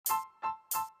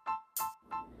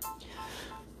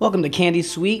Welcome to Candy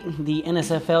Sweet, the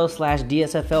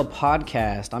NSFL/DSFL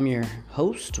podcast. I'm your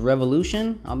host,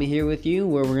 Revolution. I'll be here with you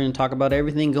where we're going to talk about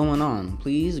everything going on.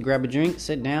 Please grab a drink,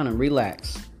 sit down, and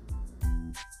relax.